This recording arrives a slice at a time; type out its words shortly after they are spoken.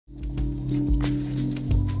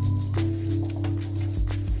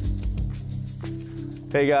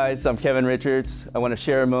Hey guys, I'm Kevin Richards. I want to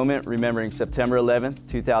share a moment remembering September 11th,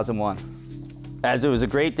 2001. As it was a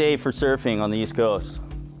great day for surfing on the East Coast,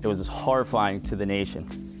 it was horrifying to the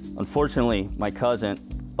nation. Unfortunately, my cousin,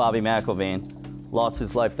 Bobby McIlvaine, lost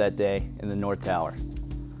his life that day in the North Tower.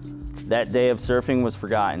 That day of surfing was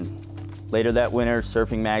forgotten. Later that winter,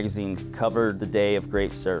 Surfing Magazine covered the day of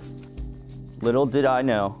great surf. Little did I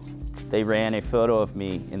know, they ran a photo of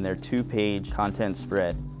me in their 2-page content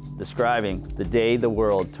spread, describing the day the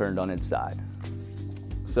world turned on its side.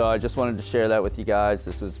 So I just wanted to share that with you guys.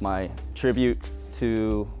 This was my tribute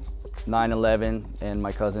to 9/11 and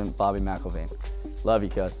my cousin Bobby McIlvaine. Love you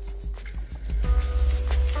guys.